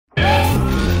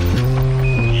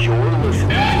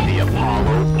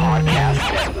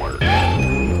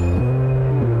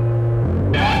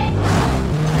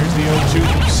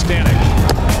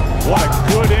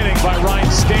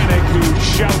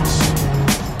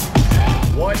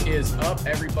is up,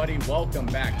 everybody? Welcome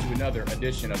back to another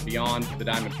edition of Beyond the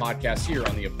Diamond podcast here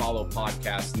on the Apollo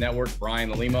Podcast Network. Brian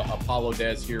Lima, Apollo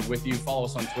Des here with you. Follow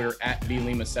us on Twitter at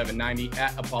blima790,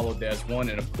 at Apollo Des1,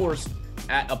 and of course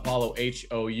at Apollo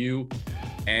HOU.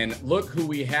 And look who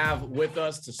we have with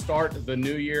us to start the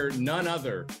new year, none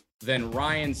other than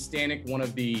Ryne Stanek, one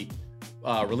of the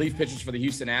relief pitchers for the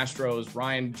Houston Astros.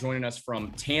 Ryne joining us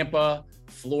from Tampa,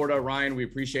 Florida. Ryne, we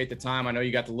appreciate the time. I know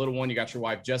you got the little one. You got your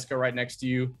wife, Jessica, right next to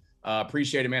you.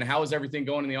 Appreciate it, man. How is everything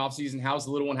going in the offseason? How's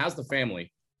the little one? How's the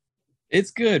family? It's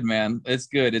good, man. It's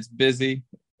good. It's busy.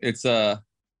 It's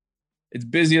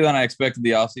busier than I expected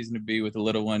the offseason to be with the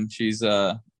little one. She's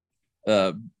getting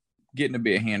to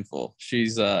be a handful.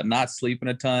 She's not sleeping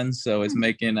a ton, so it's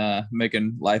making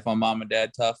life on mom and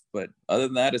dad tough. But other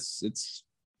than that, it's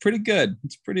pretty good.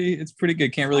 It's pretty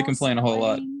good. Can't really complain a whole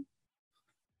lot.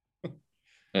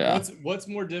 Yeah. What's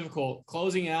more difficult,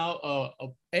 closing out a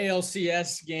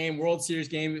ALCS game, World Series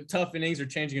game, tough innings, or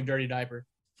changing a dirty diaper?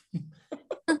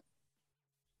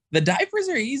 The diapers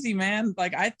are easy, man.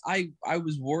 Like I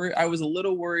was worried. I was a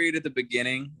little worried at the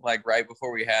beginning, like right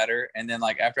before we had her, and then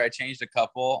like after I changed a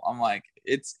couple, I'm like,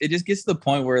 it just gets to the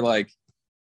point where like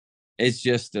it's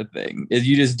just a thing.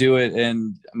 You just do it,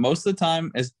 and most of the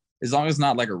time, as long as it's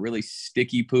not like a really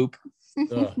sticky poop.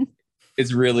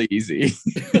 It's really easy.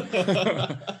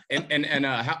 and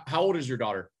how old is your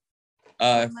daughter?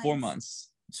 4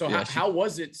 months. So yeah, how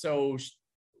was it? So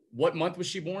what month was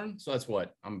she born? So that's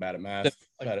what? I'm bad at math.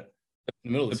 I got it. In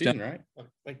the middle of the season, right?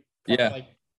 Like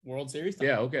World Series time?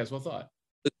 Yeah, okay, that's what I thought.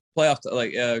 The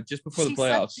playoffs, just before the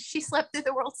playoffs. She slept through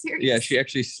the World Series. Yeah, she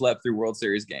actually slept through World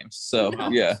Series games. So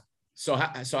yeah. So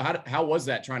how was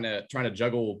that trying to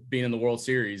juggle being in the World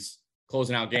Series,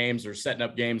 closing out games or setting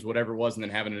up games, whatever it was, and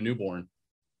then having a newborn?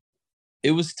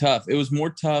 It was tough. It was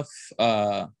more tough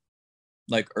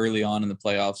like early on in the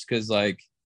playoffs because like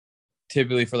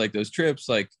typically for like those trips,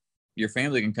 like your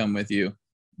family can come with you.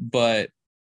 But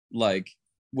like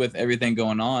with everything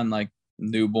going on, like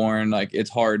newborn, like it's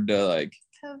hard to like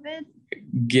COVID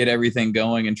get everything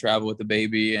going and travel with the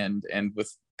baby and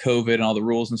with COVID and all the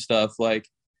rules and stuff, like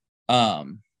all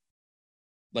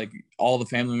the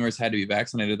family members had to be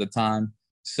vaccinated at the time.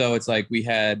 So it's like we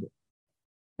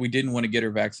didn't want to get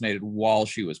her vaccinated while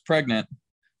she was pregnant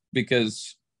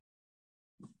because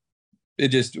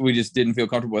we just didn't feel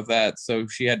comfortable with that. So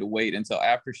she had to wait until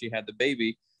after she had the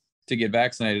baby to get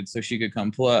vaccinated so she could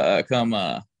come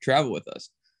travel with us.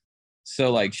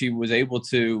 So like she was able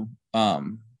to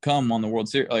come on the World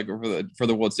Series, like for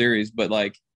the World Series, but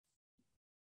like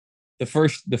the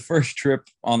first trip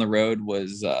on the road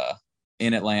was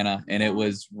in Atlanta, and it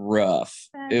was rough.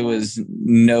 It was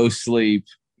no sleep,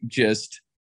 just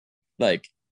like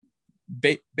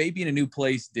baby in a new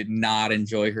place did not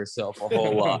enjoy herself a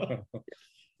whole lot.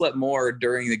 Slept more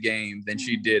during the game than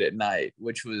she did at night,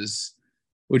 which was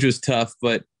tough.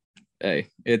 But hey,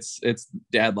 it's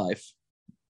dad life,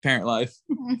 parent life.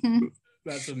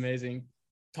 That's amazing.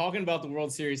 Talking about the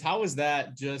World Series, how was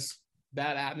that? Just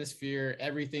that atmosphere,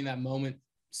 everything, that moment,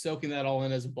 soaking that all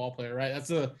in as a ball player, right?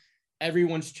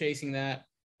 Everyone's chasing that.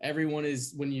 Everyone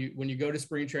is when you go to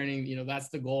spring training, that's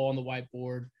the goal on the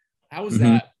whiteboard. How was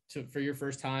that for your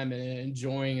first time and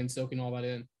enjoying and soaking all that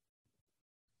in?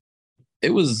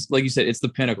 It was, like you said, it's the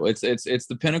pinnacle. It's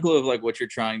the pinnacle of like what you're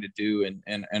trying to do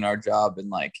and our job. And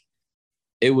like,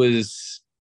 it was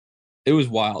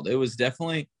wild. It was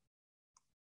definitely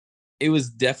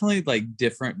like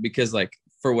different because like,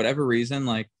 for whatever reason,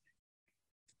 like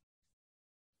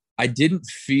I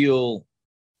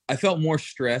felt more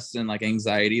stress and like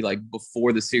anxiety like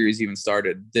before the series even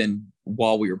started than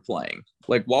while we were playing.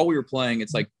 Like while we were playing,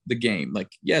 it's like the game. Like,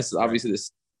 yes, obviously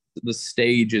the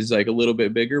stage is like a little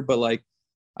bit bigger, but like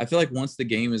I feel like once the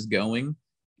game is going,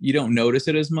 you don't notice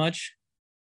it as much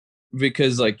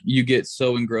because like you get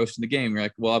so engrossed in the game. You're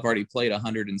like, well, I've already played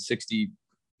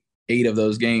 168 of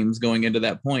those games going into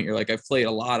that point. You're like, I've played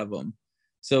a lot of them.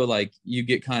 So like you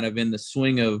get kind of in the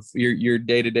swing of your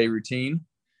day-to-day routine,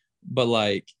 but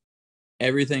like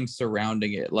everything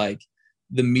surrounding it, like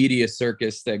the media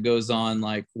circus that goes on,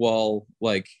 like while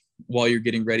you're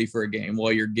getting ready for a game,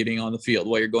 while you're getting on the field,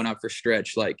 while you're going out for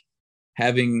stretch, like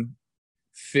having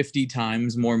 50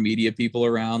 times more media people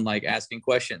around, like asking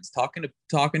questions, talking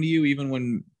to you, even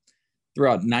when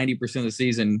throughout 90% of the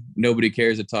season, nobody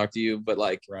cares to talk to you, but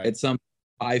like at some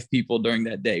 5 people during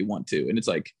that day want to, and it's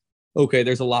like, okay,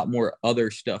 there's a lot more other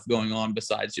stuff going on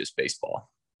besides just baseball.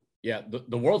 Yeah,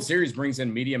 the World Series brings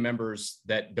in media members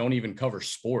that don't even cover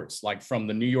sports, like from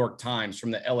the New York Times,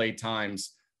 from the LA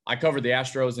Times. I covered the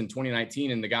Astros in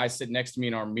 2019, and the guy sitting next to me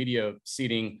in our media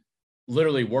seating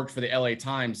literally worked for the LA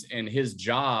Times, and his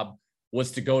job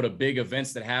was to go to big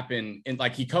events that happen. And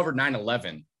like he covered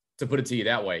 9/11, to put it to you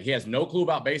that way. He has no clue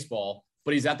about baseball,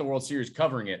 but he's at the World Series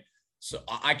covering it. So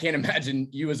I can't imagine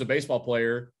you as a baseball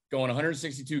player going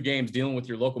 162 games, dealing with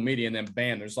your local media, and then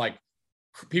bam, there's like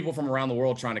people from around the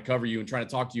world trying to cover you and trying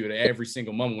to talk to you at every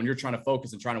single moment when you're trying to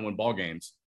focus and trying to win ball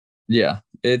games. Yeah,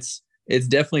 it's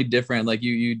definitely different. Like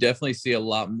you definitely see a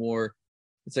lot more.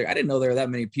 It's like I didn't know there were that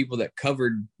many people that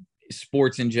covered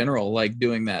sports in general, like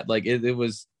doing that. Like it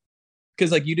was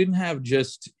because like you didn't have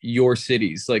just your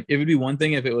cities. Like it would be one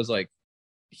thing if it was like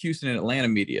Houston and Atlanta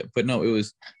media, but no, it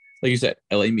was like you said,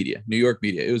 LA media, New York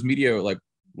media. It was media like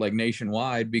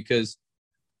nationwide because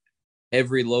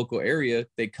every local area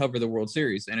they cover the World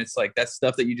Series, and it's like that's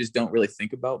stuff that you just don't really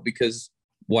think about because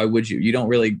why would you? You don't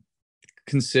really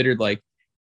consider like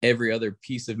every other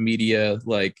piece of media,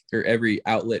 like or every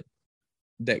outlet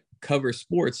that covers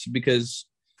sports because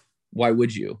why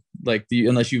would you? Like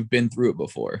unless you've been through it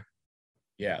before.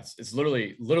 Yes, it's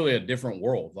literally a different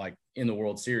world, like in the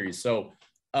World Series. So,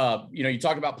 you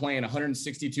talk about playing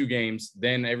 162 games,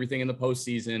 then everything in the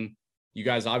postseason. You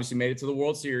guys obviously made it to the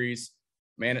World Series.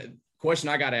 Man, question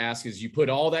I got to ask is: you put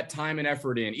all that time and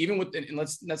effort in, even with, and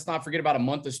let's not forget about a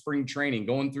month of spring training,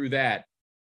 going through that.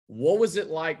 What was it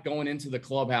like going into the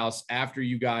clubhouse after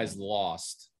you guys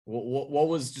lost? What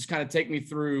was, just kind of take me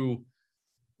through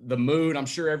the mood. I'm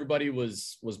sure everybody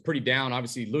was pretty down.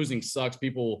 Obviously, losing sucks.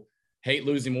 People hate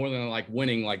losing more than like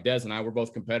winning. Like Des and I, we're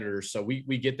both competitors, so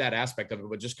we get that aspect of it.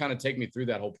 But just kind of take me through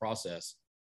that whole process.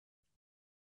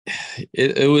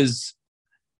 It was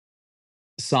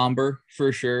somber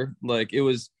for sure. Like it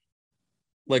was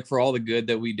like for all the good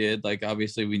that we did. Like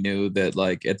obviously we knew that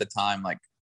like at the time like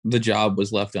the job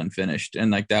was left unfinished, and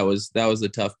like that was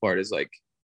the tough part. Is like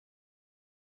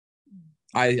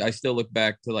I still look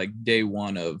back to like day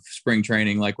one of spring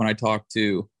training, like when I talked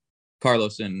to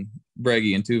Carlos and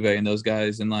Breggy and Tuve and those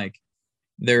guys, and like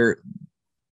their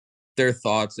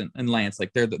thoughts and Lance,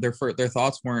 like their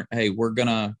thoughts weren't, hey, we're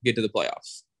gonna get to the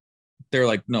playoffs. They're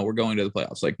like, no, we're going to the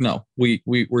playoffs. Like, no,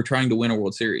 we're trying to win a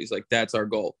World Series. Like that's our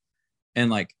goal. And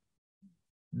like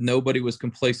nobody was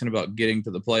complacent about getting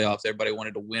to the playoffs. Everybody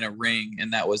wanted to win a ring,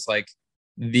 and that was like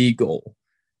the goal.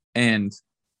 And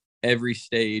every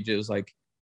stage it was like,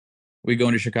 we go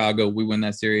into Chicago, we win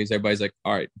that series. Everybody's like,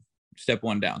 all right, step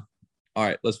one down. All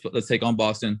right, let's take on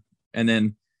Boston. And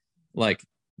then like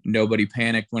nobody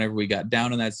panicked whenever we got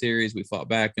down in that series. We fought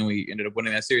back and we ended up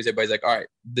winning that series. Everybody's like, all right,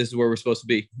 this is where we're supposed to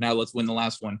be. Now let's win the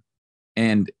last one.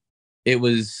 And it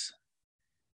was,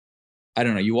 I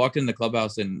don't know, you walked in the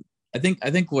clubhouse, and I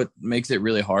think what makes it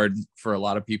really hard for a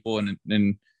lot of people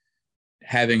and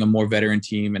having a more veteran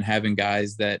team and having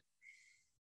guys that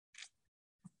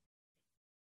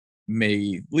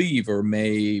may leave or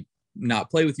may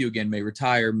not play with you again, may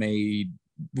retire, may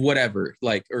whatever,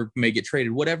 like, or may get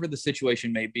traded, whatever the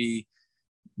situation may be,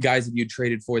 guys that you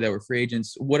traded for that were free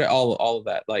agents, all of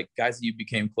that, like guys that you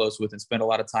became close with and spent a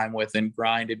lot of time with and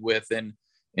grinded with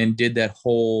and did that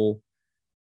whole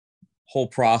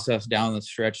process down the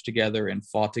stretch together and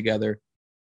fought together.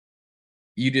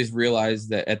 You just realize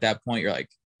that at that point you're like,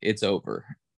 it's over.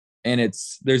 And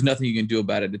there's nothing you can do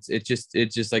about it. It's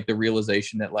just like the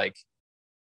realization that like,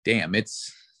 damn,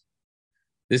 this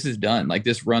is done. Like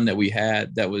this run that we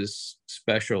had that was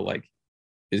special, like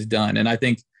is done. And I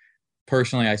think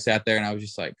personally, I sat there and I was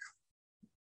just like,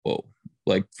 whoa,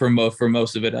 like for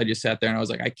most of it, I just sat there and I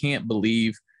was like, I can't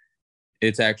believe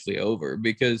it's actually over,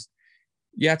 because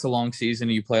yeah, it's a long season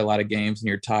and you play a lot of games and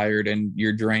you're tired and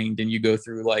you're drained and you go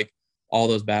through like all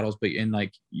those battles, but in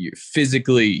like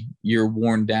you're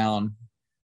worn down.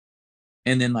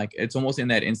 And then like, it's almost in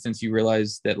that instance, you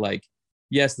realize that like,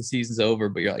 yes, the season's over,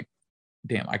 but you're like,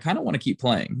 damn, I kind of want to keep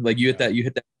playing. Like you hit that, you're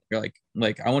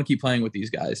like, I want to keep playing with these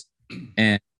guys.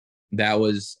 And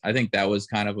I think that was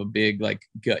kind of a big like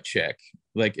gut check.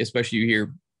 Like, especially you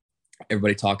hear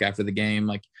everybody talk after the game,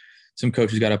 like some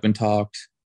coaches got up and talked,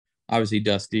 obviously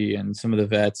Dusty and some of the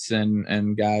vets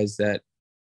and guys that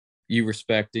you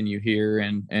respect and you hear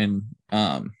and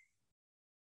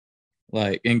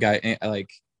like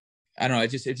I don't know,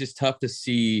 it's just tough to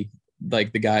see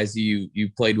like the guys you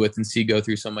played with and see go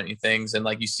through so many things, and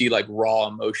like you see like raw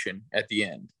emotion at the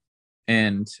end.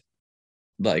 And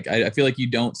like I feel like you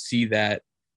don't see that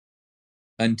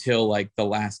until like the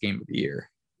last game of the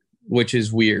year, which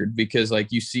is weird because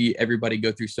like you see everybody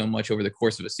go through so much over the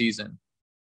course of a season,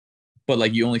 but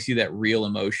like you only see that real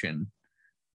emotion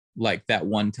like that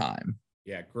one time.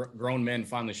 Yeah, grown men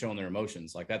finally showing their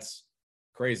emotions. Like that's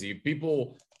crazy.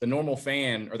 People, the normal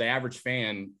fan or the average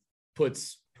fan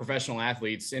puts professional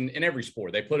athletes in every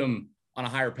sport. They put them on a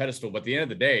higher pedestal, but at the end of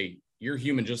the day, you're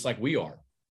human just like we are.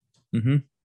 Mm-hmm.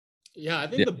 Yeah, I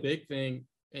think Yeah. the big thing,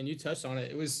 and you touched on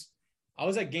it, I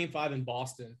was at Game 5 in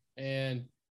Boston, and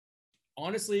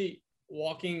honestly,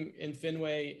 walking in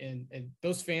Fenway and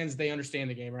those fans, they understand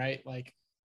the game, right? Like,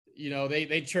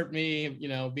 they chirped me,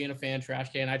 being a fan,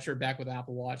 trash can. I chirped back with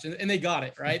Apple Watch, and they got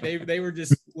it, right? They were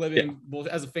just living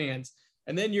as a fans.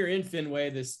 And then you're in Fenway,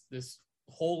 this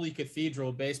holy cathedral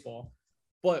of baseball.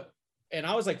 And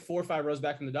I was like 4 or 5 rows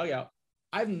back from the dugout.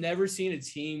 I've never seen a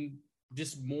team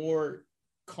just more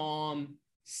calm,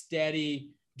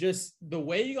 steady, just the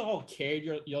way you all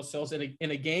carried yourselves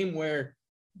in a game where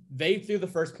they threw the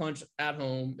first punch at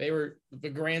home. They were the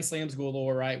grand slams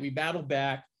galore, right? We battled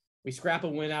back. We scrap a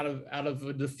win out of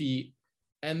a defeat.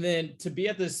 And then to be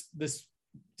at this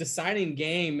deciding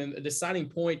game and a deciding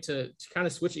point to kind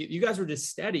of switch, you guys were just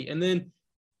steady. And then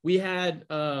we had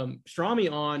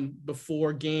Strami on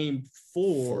before game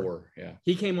 4. Yeah.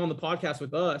 He came on the podcast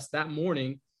with us that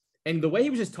morning. And the way he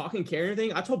was just talking, carrying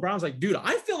everything, I told Brown, I was like, dude,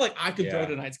 I feel like I could throw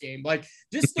tonight's game. Like,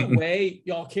 just the way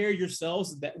y'all carry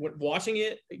yourselves, that watching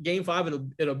it, Game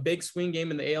 5 in a big swing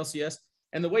game in the ALCS,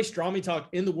 and the way Strami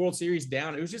talked in the World Series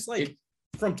down, it was just like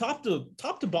from top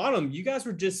to bottom, you guys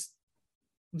were just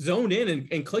zoned in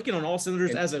and clicking on all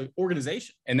cylinders as an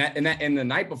organization. And the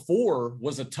night before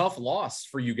was a tough loss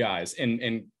for you guys.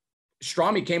 And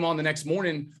Strami came on the next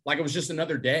morning like it was just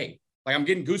another day. Like, I'm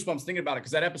getting goosebumps thinking about it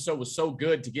because that episode was so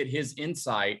good to get his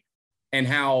insight and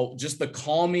how just the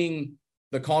calming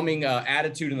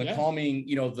attitude and the calming,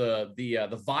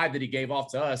 the vibe that he gave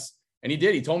off to us. And he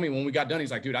did. He told me when we got done,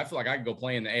 he's like, dude, I feel like I could go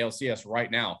play in the ALCS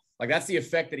right now. Like, that's the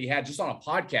effect that he had just on a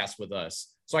podcast with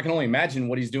us. So I can only imagine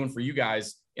what he's doing for you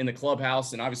guys in the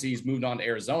clubhouse. And obviously he's moved on to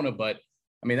Arizona, but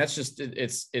I mean, that's just,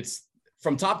 it's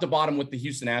from top to bottom with the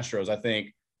Houston Astros. I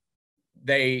think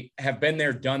they have been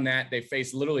there, done that. They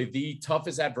face literally the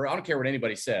toughest adversary. I don't care what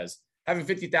anybody says. Having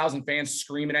 50,000 fans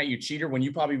screaming at you, cheater, when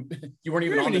you weren't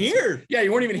even on here. Yeah,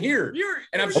 you weren't even here.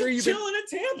 I'm sure you've chilling in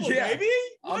Tampa, baby.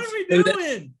 What are we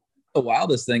doing? The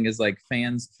wildest thing is like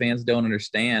fans don't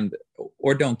understand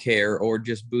or don't care or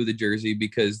just boo the jersey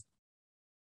because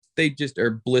they just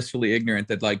are blissfully ignorant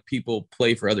that like people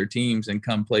play for other teams and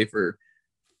come play for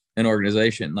an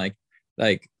organization. Like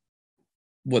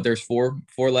what, there's four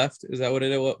left. Is that what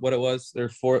it was?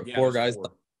 There's four guys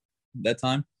left that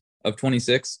time of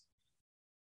 26,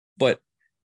 but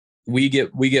we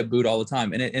get booed all the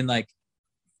time. And like,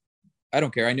 I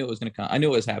don't care. I knew it was going to come. I knew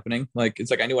it was happening. Like,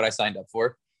 it's like, I knew what I signed up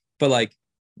for, but like,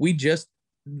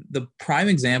 the prime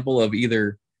example of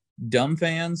either dumb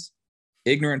fans,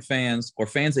 ignorant fans, or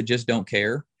fans that just don't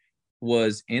care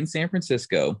was in San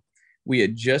Francisco. We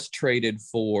had just traded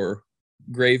for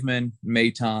Graveman,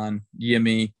 Maton,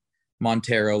 Yimmy,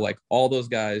 Montero, like all those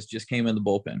guys just came in the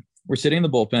bullpen. We're sitting in the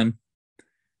bullpen.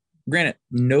 Granted,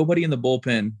 nobody in the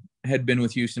bullpen had been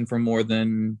with Houston for more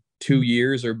than 2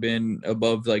 years or been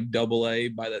above like AA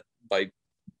by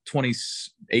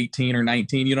 2018 or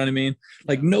 19. You know what I mean?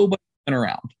 Like nobody's been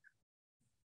around.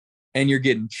 And you're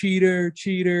getting cheater.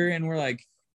 And we're like,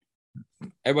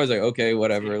 everybody's like, okay,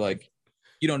 whatever. Like,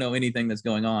 you don't know anything that's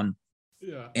going on.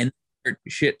 Yeah. And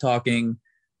shit talking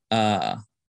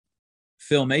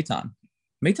Phil Maton.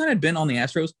 Maton had been on the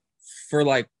Astros for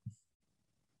like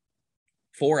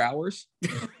 4 hours.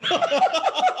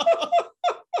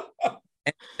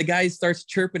 And the guy starts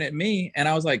chirping at me, and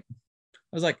I was like,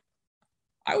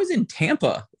 I was in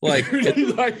Tampa. Like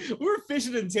we're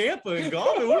fishing in Tampa and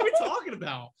golfing. What are we talking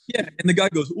about? Yeah. And the guy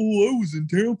goes, oh, I was in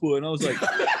Tampa. And I was like,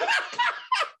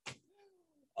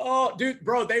 oh, dude,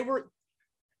 bro,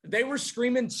 they were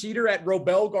screaming cheater at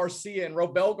Robel Garcia, and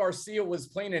Robel Garcia was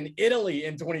playing in Italy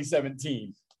in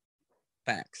 2017.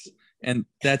 Facts. And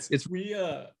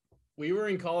we were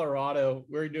in Colorado.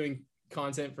 We were doing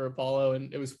content for Apollo,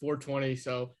 and it was 420.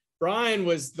 So Brian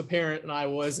was the parent and I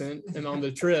wasn't, and on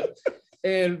the trip.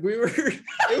 And if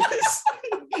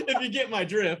you get my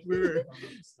drift,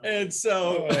 and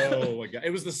so, oh my God, it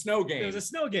was the snow game. It was a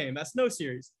snow game, that snow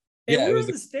series. And we're in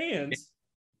the stands.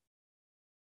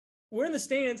 We're in the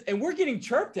stands and we're getting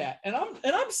chirped at. And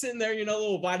I'm sitting there, a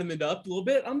little vitamined up a little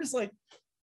bit. I'm just like,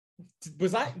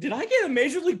 did I get a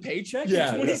major league paycheck in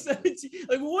 2017? Yeah.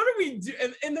 Like, what are we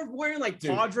doing? And they're wearing like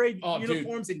Padre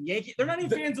uniforms and Yankee. They're not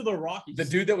even fans of the Rockies. The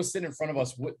dude that was sitting in front of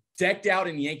us decked out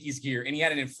in Yankees gear, and he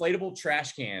had an inflatable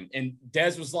trash can. And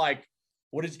Dez was like,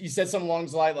 he said something along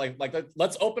the line, like,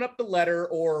 let's open up the letter,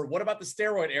 or what about the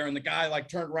steroid era? And the guy like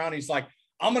turned around and he's like,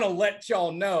 I'm going to let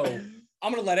y'all know.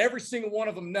 I'm going to let every single one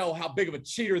of them know how big of a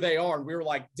cheater they are. And we were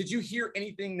like, did you hear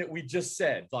anything that we just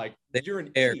said? Like, you're an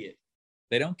idiot.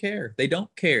 They don't care. They don't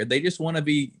care. They just want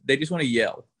to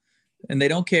yell, and they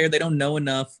don't care. They don't know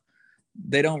enough.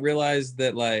 They don't realize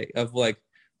that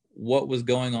what was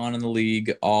going on in the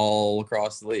league all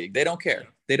across the league. They don't care.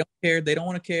 They don't care. They don't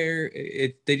want to care.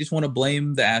 They just want to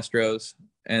blame the Astros,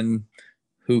 and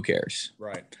who cares?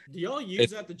 Right. Do y'all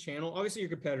use that to channel? Obviously, you're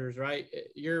competitors, right?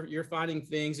 You're finding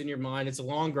things in your mind. It's a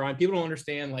long grind. People don't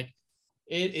understand. Like,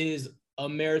 it is a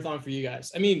marathon for you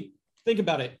guys. I mean, think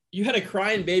about it. You had a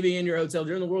crying baby in your hotel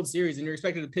during the World Series, and you're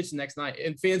expected to pitch the next night.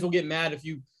 And fans will get mad if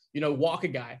you walk a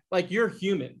guy. Like, you're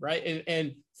human, right?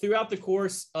 And throughout the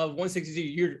course of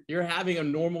 162, you're having a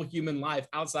normal human life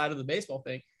outside of the baseball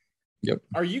thing. Yep.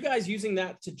 Are you guys using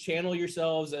that to channel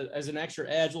yourselves as an extra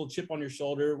edge, a little chip on your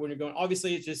shoulder when you're going?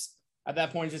 Obviously, it's just at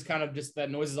that point, it's just kind of just that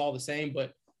noise is all the same.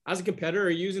 But as a competitor, are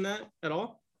you using that at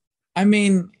all? I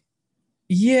mean,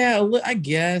 yeah, I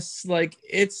guess like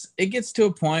it gets to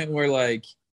a point where like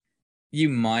you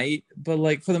might, but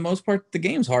like for the most part, the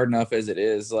game's hard enough as it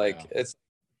is. Like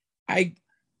I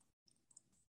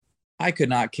could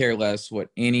not care less what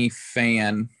any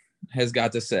fan has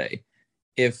got to say.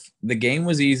 If the game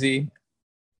was easy,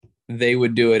 they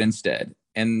would do it instead,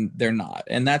 and they're not.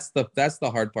 And that's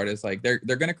the hard part. Is like they're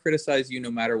going to criticize you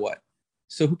no matter what.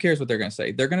 So who cares what they're going to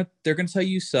say? They're going to tell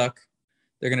you suck.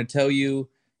 They're going to tell you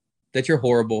that you're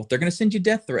horrible. They're going to send you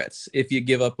death threats if you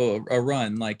give up a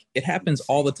run. Like, it happens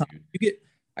all the time.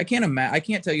 I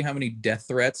can't tell you how many death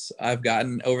threats I've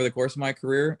gotten over the course of my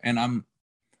career, and I'm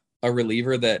a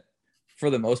reliever that for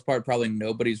the most part probably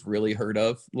nobody's really heard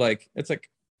of. Like, it's like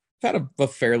I've had a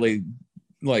fairly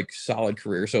like solid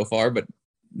career so far, but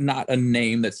not a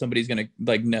name that somebody's going to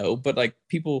like know. But like,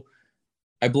 people,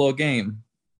 I blow a game,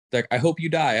 like, I hope you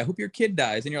die. I hope your kid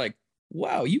dies. And you're like,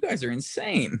 wow, you guys are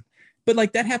insane. But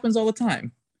like, that happens all the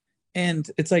time. And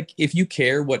it's like, if you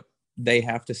care what they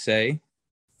have to say,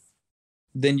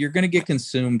 then you're going to get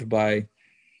consumed by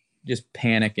just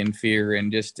panic and fear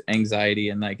and just anxiety.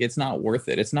 And like, it's not worth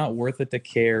it. It's not worth it to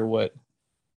care what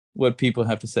people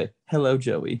have to say. Hello,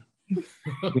 Joey.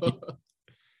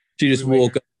 She just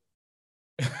woke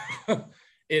up.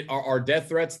 Are death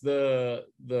threats there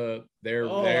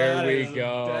we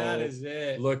go. That is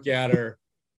it. Look at her.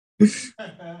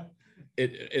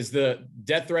 It is the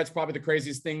death threats probably the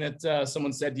craziest thing that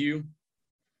someone said to you.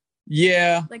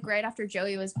 Yeah. Like right after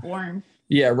Joey was born.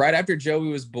 Yeah, right after Joey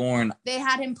was born. They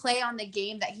had him play on the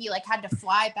game that he like had to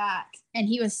fly back, and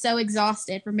he was so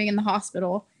exhausted from being in the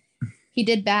hospital. He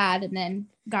did bad and then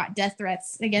got death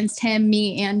threats against him,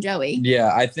 me, and Joey.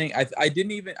 Yeah, I think I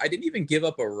didn't even give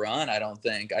up a run. I don't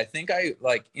think. I think I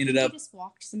like ended up. Just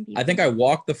walked some people. I think I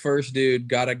walked the first dude,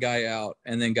 got a guy out,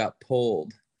 and then got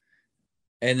pulled.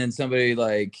 And then somebody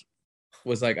like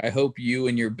was like, "I hope you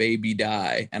and your baby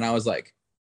die," and I was like,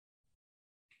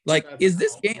 is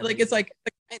this game like? It's like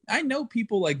I know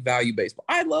people like value baseball.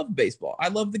 I love baseball. I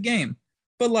love the game,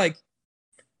 but like,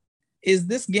 is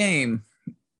this game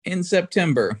in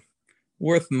September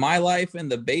worth my life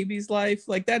and the baby's life?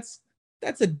 Like, that's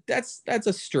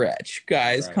a stretch,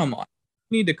 guys. Right. Come on,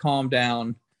 we need to calm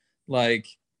down. Like,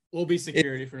 we'll be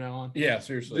security from now on. Yeah,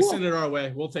 seriously. They send it our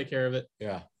way. We'll take care of it.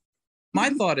 Yeah. My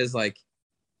thought is like,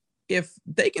 if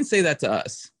they can say that to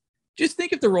us, just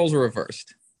think if the roles were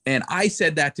reversed and I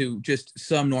said that to just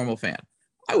some normal fan,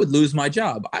 I would lose my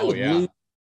job. I would lose.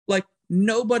 Like,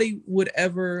 nobody would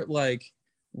ever like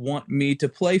want me to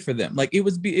play for them. Like, it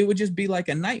would just be like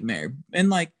a nightmare, and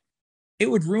like it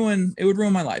would ruin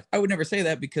my life. I would never say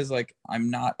that because like I'm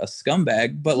not a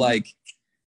scumbag, but like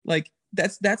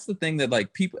that's the thing that like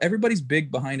everybody's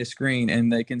big behind a screen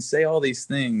and they can say all these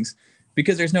things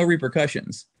because there's no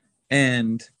repercussions.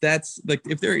 And that's like,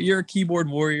 if you're a keyboard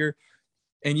warrior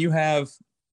and you have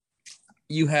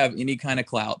any kind of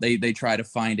clout, they try to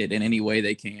find it in any way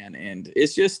they can. And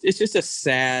it's just a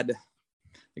sad,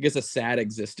 I guess, a sad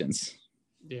existence.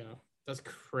 Yeah, that's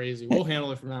crazy. We'll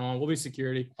handle it from now on. We'll be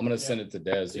security. I'm going to send it to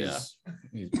Dez.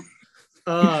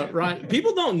 Yeah. Right.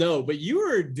 People don't know, but you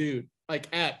were a dude like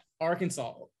at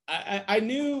Arkansas. I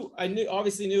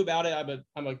obviously knew about it.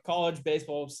 I'm a college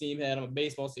baseball team head. I'm a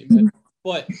baseball team head.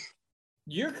 But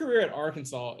your career at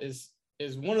Arkansas is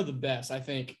one of the best, I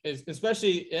think,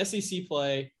 especially SEC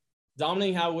play,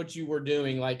 dominating what you were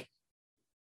doing. Like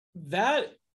that,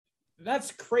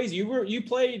 that's crazy. You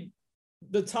played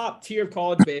the top tier of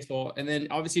college baseball, and then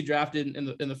obviously drafted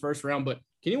in the first round. But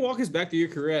can you walk us back to your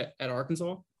career at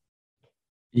Arkansas?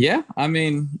 Yeah, I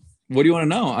mean, what do you want to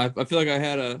know? I feel like I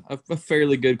had a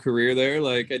fairly good career there.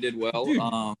 Like, I did well. Dude,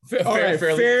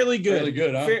 fairly good. Fairly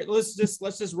good, huh? Let's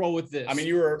just roll with this. I mean,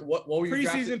 you were what were you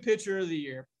preseason drafted? pitcher of the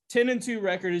year, 10-2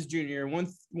 record as junior,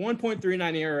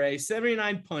 1.39 ERA,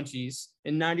 79 punchies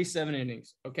in 97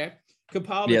 innings. Okay,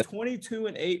 compiled a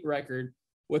 22-8 record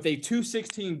with a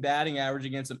 216 batting average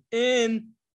against them in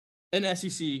an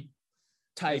SEC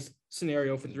type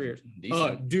scenario for 3 years.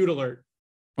 Decent. Dude alert.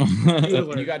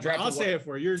 You got drafted. I'll say it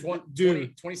for you. You're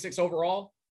 26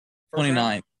 overall.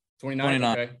 29. 29.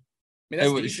 Okay. I mean,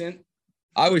 that's decent.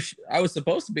 I was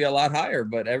supposed to be a lot higher,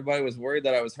 but everybody was worried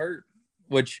that I was hurt,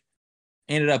 which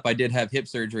ended up I did have hip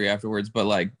surgery afterwards. But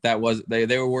like that was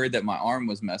they were worried that my arm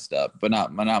was messed up, but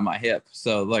not my hip.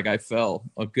 So like I fell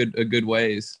a good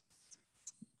ways.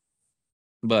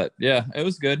 But yeah, it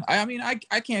was good. I mean,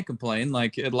 I can't complain.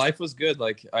 Like life was good.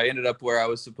 Like I ended up where I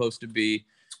was supposed to be.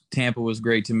 Tampa was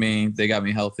great to me. They got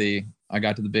me healthy. I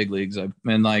got to the big leagues.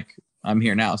 I'm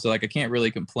here now. So like I can't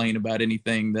really complain about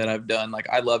anything that I've done. Like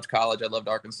I loved college. I loved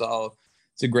Arkansas.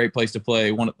 It's a great place to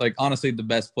play. Honestly, the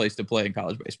best place to play in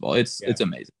college baseball. It's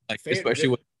amazing. Like especially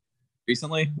with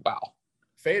recently. Wow.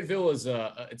 Fayetteville is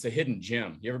it's a hidden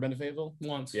gem. You ever been to Fayetteville?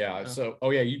 Once. Yeah. So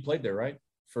you played there, right?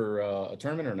 For a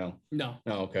tournament or no? No.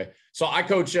 Okay. So I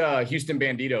coach Houston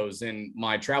Banditos, and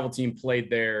my travel team played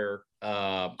there.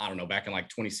 I don't know, back in like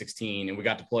 2016, and we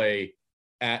got to play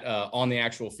at on the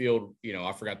actual field. You know,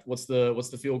 I forgot what's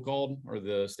the field called, or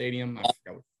the stadium. I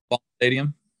forgot. Baum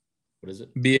Stadium. What is it?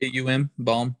 BAUM.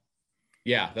 Baum.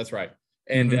 Yeah, that's right.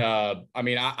 And I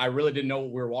mean, I really didn't know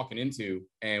what we were walking into,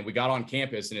 and we got on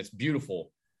campus, and it's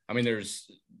beautiful. I mean, there's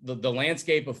the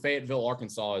landscape of Fayetteville,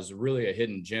 Arkansas, is really a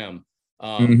hidden gem.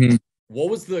 What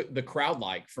was the crowd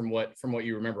like from what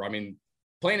you remember? I mean,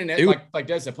 playing in like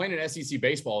Des said, playing in SEC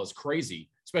baseball is crazy,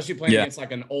 especially playing against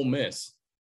like an Ole Miss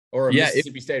or a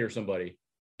Mississippi State or somebody.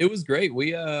 It was great.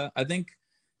 We I think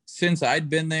since I'd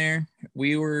been there,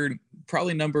 we were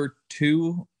probably number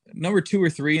two or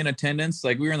three in attendance.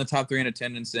 Like we were in the top 3 in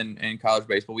attendance in college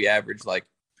baseball. We averaged like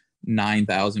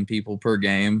 9,000 people per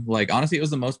game. Like honestly, it was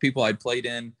the most people I'd played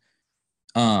in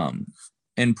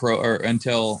pro or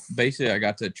until basically I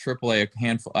got to AAA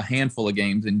a handful of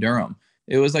games in Durham.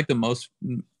 It was like the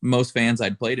most fans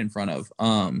I'd played in front of.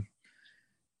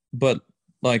 But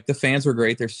like the fans were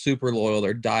great. They're super loyal.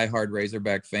 They're diehard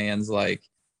Razorback fans, like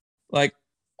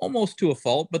almost to a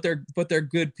fault, but they're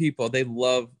good people. They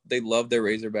love their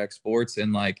Razorback sports.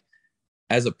 And like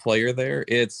as a player there,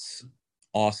 it's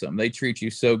awesome. They treat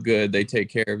you so good. They take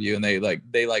care of you, and they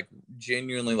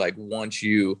genuinely like want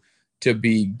you to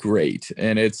be great.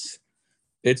 And it's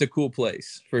a cool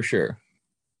place for sure.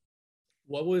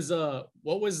 What was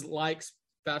like,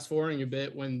 fast forwarding a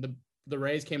bit, when the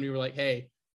Rays came to you, were like, hey,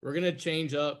 we're gonna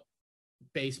change up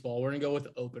baseball, we're gonna go with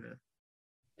the opener,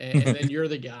 and then you're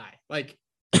the guy. Like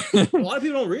a lot of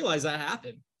people don't realize that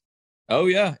happened. Oh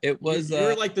yeah, it was.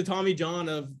 You're like the Tommy John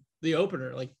of the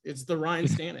opener. Like it's the Ryne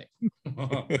Stanek.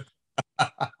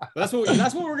 That's what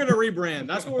we're gonna rebrand.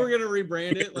 That's what we're gonna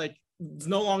rebrand it. Like it's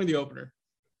no longer the opener.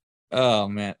 Oh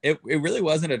man, it really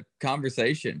wasn't a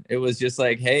conversation. It was just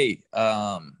like, hey,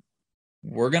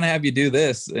 we're gonna have you do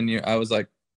this, and I was like,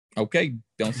 okay,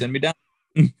 don't send me down.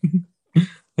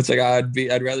 It's like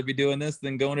I'd rather be doing this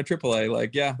than going to AAA.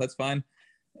 Like, yeah, that's fine.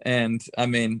 And I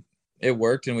mean, it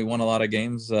worked, and we won a lot of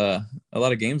games doing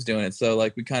it. So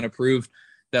like we kind of proved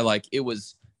that like it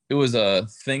was a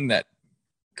thing that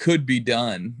could be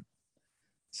done.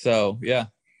 So yeah,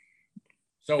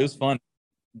 so it was fun.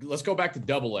 Let's go back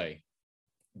to AA.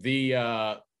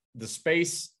 The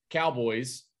Space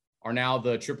Cowboys are now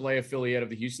the AAA affiliate of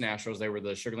the Houston Astros. They were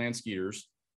the Sugarland Skeeters.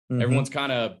 Everyone's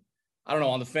kind of, I don't know,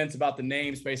 on the fence about the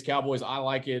name Space Cowboys. I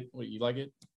like it. What, you like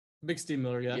it? Big Steve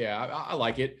Miller, yeah. Yeah, I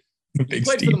like it. You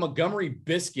played for the Montgomery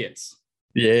Biscuits.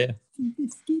 Yeah.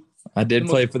 I did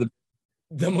play for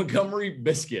the Montgomery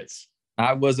Biscuits.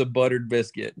 I was a buttered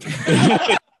biscuit.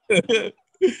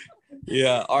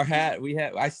 Yeah, our hat,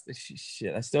 I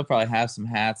still probably have some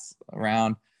hats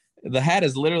around. The hat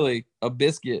is literally a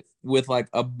biscuit with like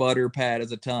a butter pad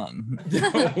as a tongue.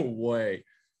 No way.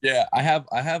 Yeah, I have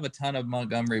a ton of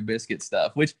Montgomery Biscuit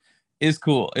stuff, which is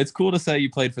cool. It's cool to say you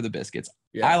played for the Biscuits.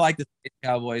 Yeah. I like the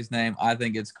Cowboys name. I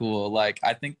think it's cool. Like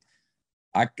I think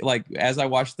as I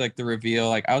watched like the reveal,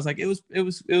 like I was like it was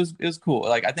cool.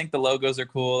 Like I think the logos are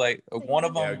cool. Like one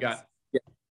of them. Yeah, we got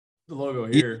the logo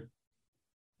here.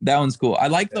 That one's cool. I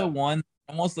like the one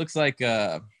almost looks like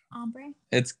ombre.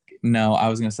 I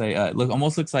was gonna say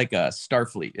almost looks like a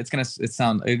Starfleet.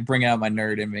 It'd bring out my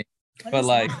nerd in me.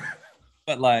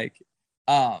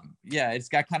 Yeah, it's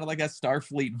got kind of like a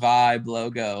Starfleet vibe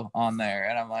logo on there,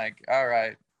 and I'm like, all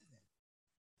right.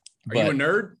 Are you a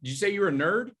nerd? Did you say you were a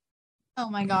nerd? Oh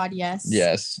my God, yes.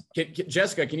 Yes.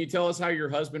 Jessica, can you tell us how your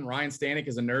husband Ryne Stanek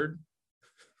is a nerd?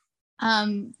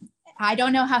 I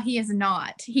don't know how he is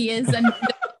not. He is a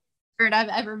nerd I've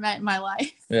ever met in my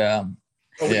life. Yeah.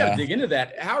 Oh, we gotta dig into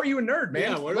that. How are you a nerd,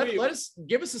 man? Yeah, let us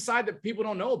give us a side that people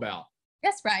don't know about.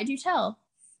 Yes, Brad, you tell.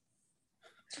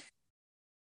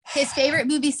 His favorite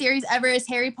movie series ever is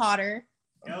Harry Potter.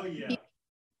 Hell yeah.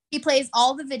 He plays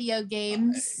all the video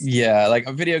games. Yeah, like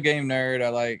a video game nerd. I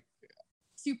like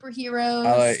Superheroes.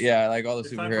 I like all the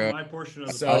It's time for superheroes. my portion of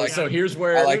the So podcast. so here's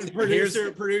where I like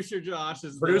Producer Josh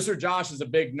is producer Josh is a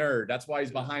big nerd. That's why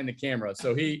he's behind the camera.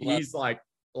 So he's like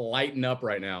lighting up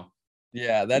right now.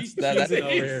 Yeah, that's He's over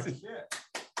here.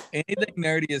 anything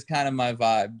nerdy is kind of my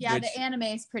vibe. Yeah, which, the anime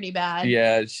is pretty bad.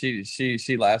 yeah,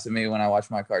 she laughs at me when I watch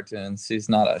my cartoons. She's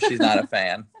not a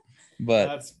fan. But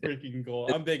That's freaking cool.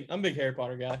 I'm big Harry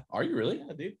Potter guy. Are you really?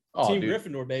 Yeah, dude. Oh, Team dude.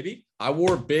 Gryffindor, baby. I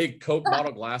wore big Coke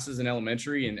bottle glasses in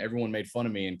elementary, and everyone made fun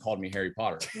of me and called me Harry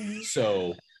Potter.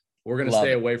 So we're gonna Love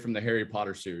stay it. away from the Harry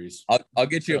Potter series. I'll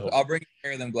get you. So- I'll bring you a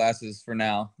pair of them glasses for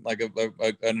now, like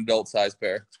an adult size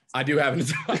pair. I do have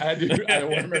I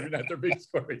wear them every night. They're big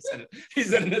square.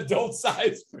 He's in an adult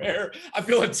size pair. I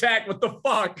feel attacked. What the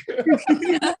fuck?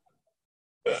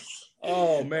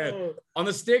 Oh man. On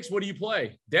the sticks, what do you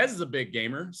play? Dez is a big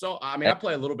gamer. So I mean, I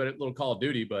play a little Call of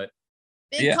Duty, but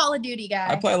Big Yeah. Call of Duty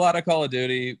guy. I play a lot of Call of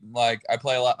Duty. Like I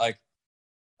play a lot. Like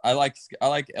I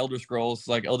like Elder Scrolls.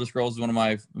 Like Elder Scrolls is one of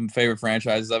my favorite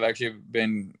franchises. I've actually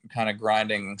been kind of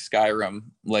grinding Skyrim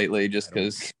lately, just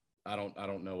because. I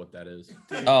don't know what that is.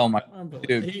 Oh my,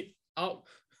 Unbelievable. dude.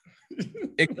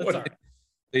 That's all right.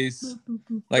 please.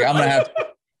 Like I'm gonna have to.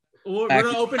 We're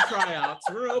gonna open tryouts.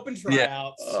 We're gonna open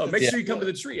tryouts. Oh, make sure you come to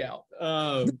the tree out.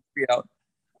 Figure out.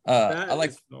 I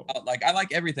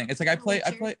like everything. It's like I play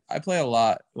a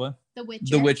lot. What? The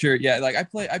Witcher. The Witcher. Yeah, like I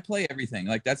play everything.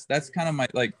 Like that's kind of my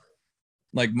like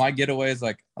my getaways.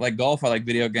 Like I like golf. I like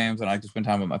video games, and I like to spend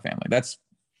time with my family. That's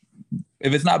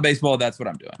if it's not baseball, that's what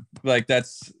I'm doing. Like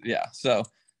that's yeah. So,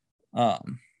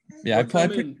 yeah, I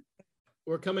play.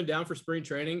 We're coming down for spring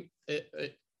training.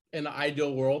 In the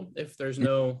ideal world, if there's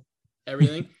no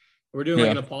everything, we're doing like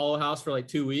an Apollo house for like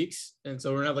 2 weeks, and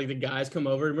so we're gonna have like the guys come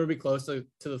over. We're gonna be close to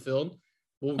the field.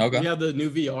 We have the new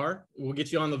VR. We'll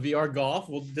get you on the VR golf.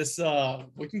 We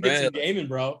can get some gaming,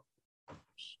 bro.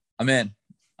 I'm in.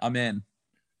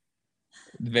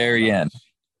 Very end.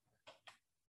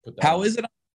 How is it?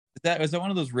 Is that one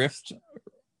of those Rift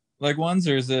like ones,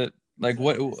 or is it like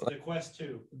what? The Quest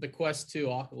 2. The Quest 2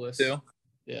 Oculus. 2?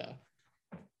 Yeah.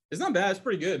 It's not bad. It's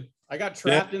pretty good. I got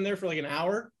trapped in there for like an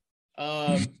hour.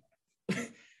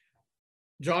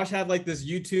 Josh had like this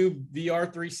YouTube VR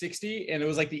 360, and it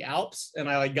was like the Alps, and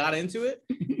I like got into it,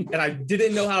 and I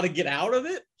didn't know how to get out of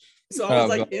it. So I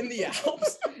was in the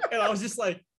Alps, and I was just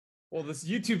like, well, this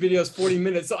YouTube video is 40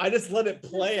 minutes. So I just let it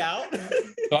play out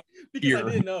because I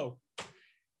didn't know.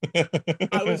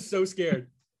 I was so scared.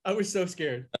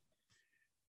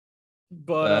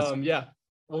 But yeah,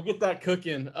 we'll get that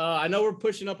cooking. I know we're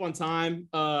pushing up on time.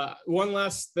 One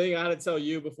last thing I had to tell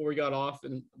you before we got off,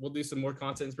 and we'll do some more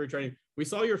content in spring training. We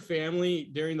saw your family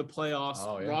during the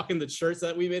playoffs rocking the shirts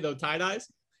that we made, those tie-dyes.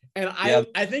 And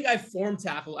I think I form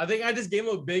tackled. I think I just gave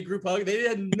them a big group hug. They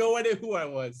had no idea who I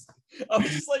was. I was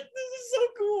just like, this is so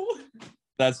cool.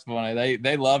 That's funny.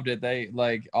 They loved it. They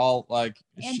like all like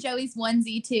and Joey's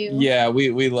onesie too. Yeah,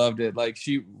 we loved it. Like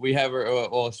we have her.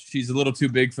 Well, she's a little too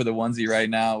big for the onesie right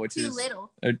now, which too is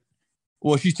little.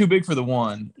 Well, she's too big for the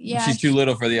one. Yeah, she's too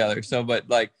little for the other. So, but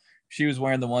like she was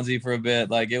wearing the onesie for a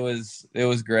bit. Like it was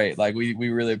great. Like we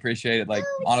really appreciate it. Like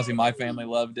honestly, my family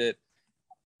loved it.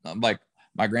 Like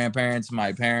my grandparents,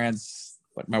 my parents,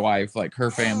 like my wife, like her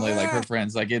family, like her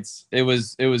friends. Like it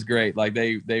was great. Like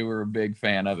they were a big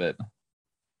fan of it.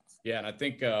 Yeah, and I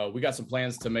think we got some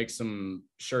plans to make some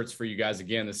shirts for you guys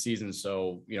again this season.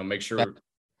 So, make sure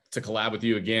to collab with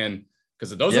you again,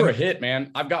 because those were a hit, man.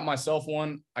 I've got myself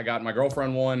one. I got my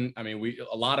girlfriend one. I mean,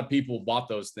 a lot of people bought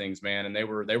those things, man, and they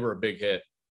were a big hit.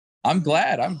 I'm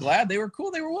glad they were cool.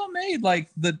 They were well made.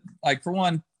 Like for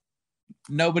one,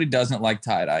 nobody doesn't like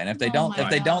tie-dye. And if they don't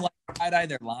like tie-dye,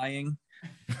 they're lying.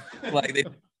 Like they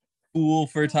fool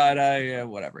for tie-dye, yeah,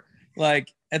 whatever.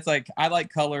 Like it's like I like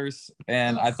colors,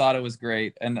 and I thought it was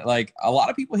great. And like a lot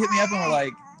of people hit me up and were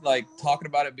like talking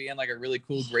about it being like a really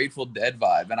cool Grateful Dead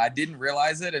vibe, and I didn't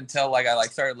realize it until like I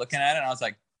started looking at it, and I was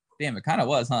like, damn, it kind of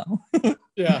was, huh?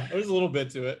 Yeah, there's a little bit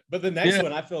to it, but the next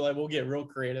one I feel like we'll get real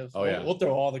creative. Oh yeah, we'll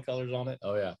throw all the colors on it.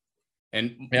 Oh yeah.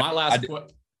 And my last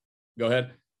go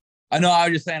ahead. I know, I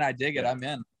was just saying I dig it. I'm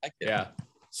in. Yeah.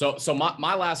 So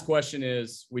my last question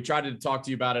is, we tried to talk to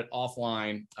you about it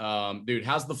offline. Dude,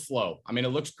 how's the flow? I mean, it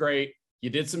looks great. You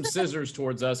did some scissors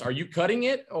towards us. Are you cutting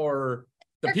it, or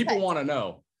the people want to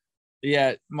know?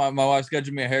 Yeah, my wife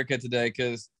scheduled me a haircut today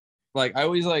because like I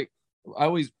always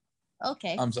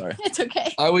okay. I'm sorry. It's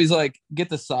okay. I always like get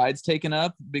the sides taken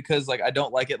up because like I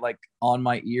don't like it like on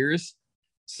my ears.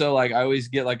 So like I always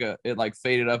get like it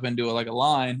faded up into like a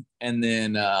line, and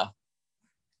then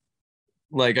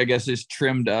like, I guess just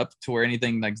trimmed up to where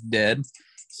anything like's dead.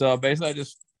 So basically I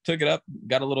just took it up,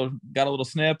 got a little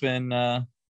snip, and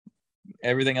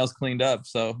everything else cleaned up.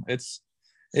 So it's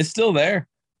still there.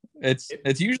 It's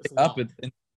usually up in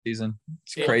the season.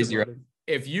 It's crazy, right?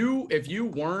 If you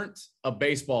weren't a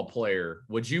baseball player,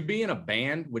 would you be in a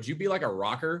band? Would you be like a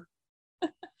rocker?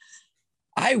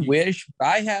 I wish.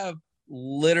 I have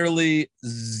literally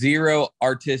zero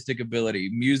artistic ability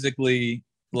musically,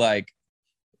 like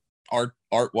art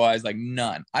wise, like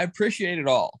none. I appreciate it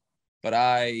all, but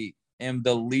I am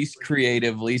the least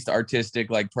creative, least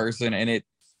artistic like person, and it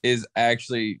is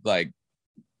actually like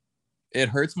it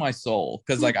hurts my soul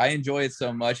because like I enjoy it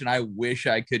so much and I wish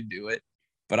I could do it,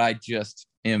 but I just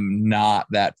am not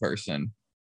that person.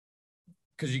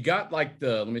 Because you got like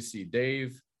let me see,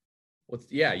 Dave.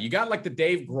 You got like the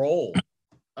Dave Grohl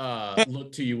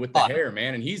look to you with the hair,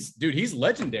 man. And he's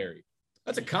legendary.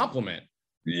 That's a compliment.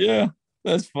 Yeah,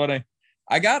 that's funny.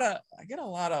 I get a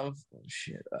lot of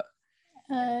shit.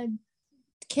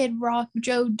 Kid Rock,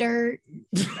 Joe Dirt.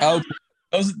 Oh,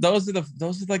 those are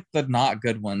like the not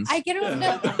good ones. I get it.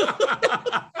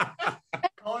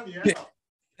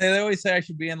 They always say I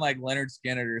should be in like Leonard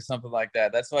Skinner or something like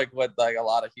that. That's like what like a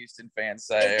lot of Houston fans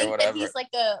say or whatever. He's like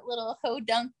a little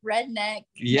ho-dunk redneck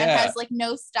that has like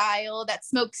no style, that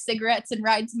smokes cigarettes and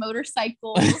rides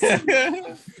motorcycles.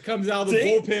 Comes out of the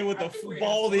bullpen with a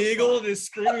bald eagle and is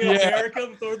screaming America,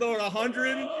 throwing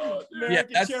 100.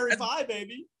 American cherry pie,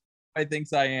 baby. I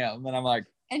think I am, and I'm like,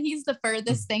 and he's the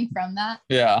furthest thing from that.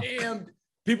 Yeah. Damn.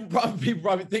 People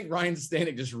probably think Ryne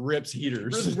Stanek just rips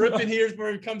heaters. Just ripping heaters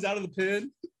where he comes out of the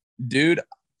pen. Dude,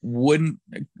 wouldn't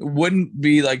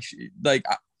be like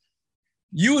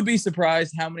you would be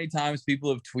surprised how many times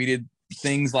people have tweeted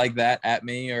things like that at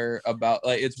me or about,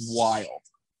 like, it's wild.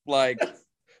 Like,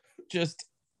 just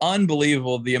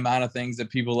unbelievable the amount of things that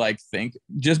people like think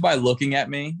just by looking at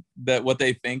me, that what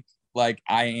they think like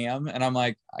I am. And I'm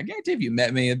like, I guarantee if you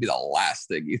met me, it'd be the last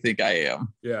thing you think I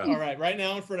am. Yeah. All right. Right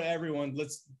now, in front of everyone,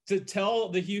 to tell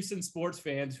the Houston sports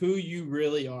fans who you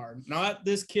really are. Not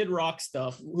this Kid Rock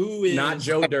stuff. Who is not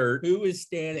Joe Dirt? Who is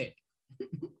Stanek?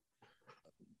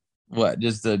 What?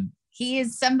 Just he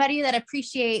is somebody that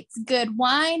appreciates good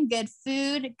wine, good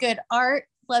food, good art,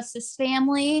 loves his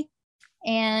family,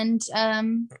 and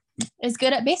is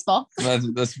good at baseball.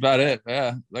 That's about it.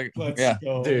 Yeah. Like, Let's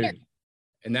go. Dude.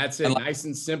 And that's it. Nice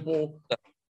and simple.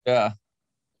 Yeah.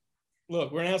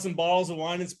 Look, we're going to have some bottles of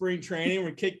wine in spring training.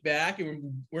 We're going to kick back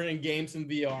and we're going to game some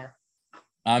VR.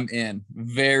 I'm in.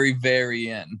 Very, very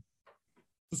in.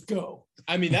 Let's go.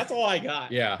 I mean, that's all I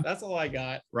got. Yeah. That's all I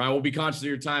got. Ryne, we'll be conscious of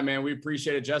your time, man. We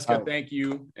appreciate it. Jessica, thank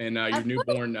you. And your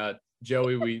newborn,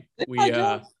 Joey, we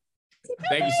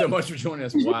thank you so much for joining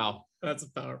us. Wow. That's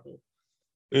powerful.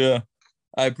 Yeah.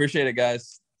 I appreciate it,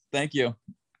 guys. Thank you.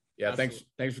 Yeah, Absolutely.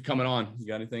 thanks for coming on. You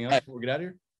got anything else before we get out of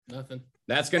here? Nothing.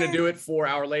 That's going to do it for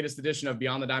our latest edition of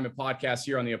Beyond the Diamond podcast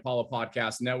here on the Apollo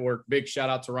Podcast Network. Big shout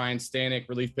out to Ryne Stanek,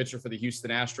 relief pitcher for the Houston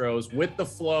Astros, with the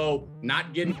flow,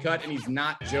 not getting cut, and he's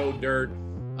not Joe Dirt.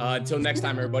 Until next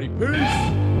time, everybody.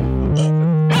 Peace.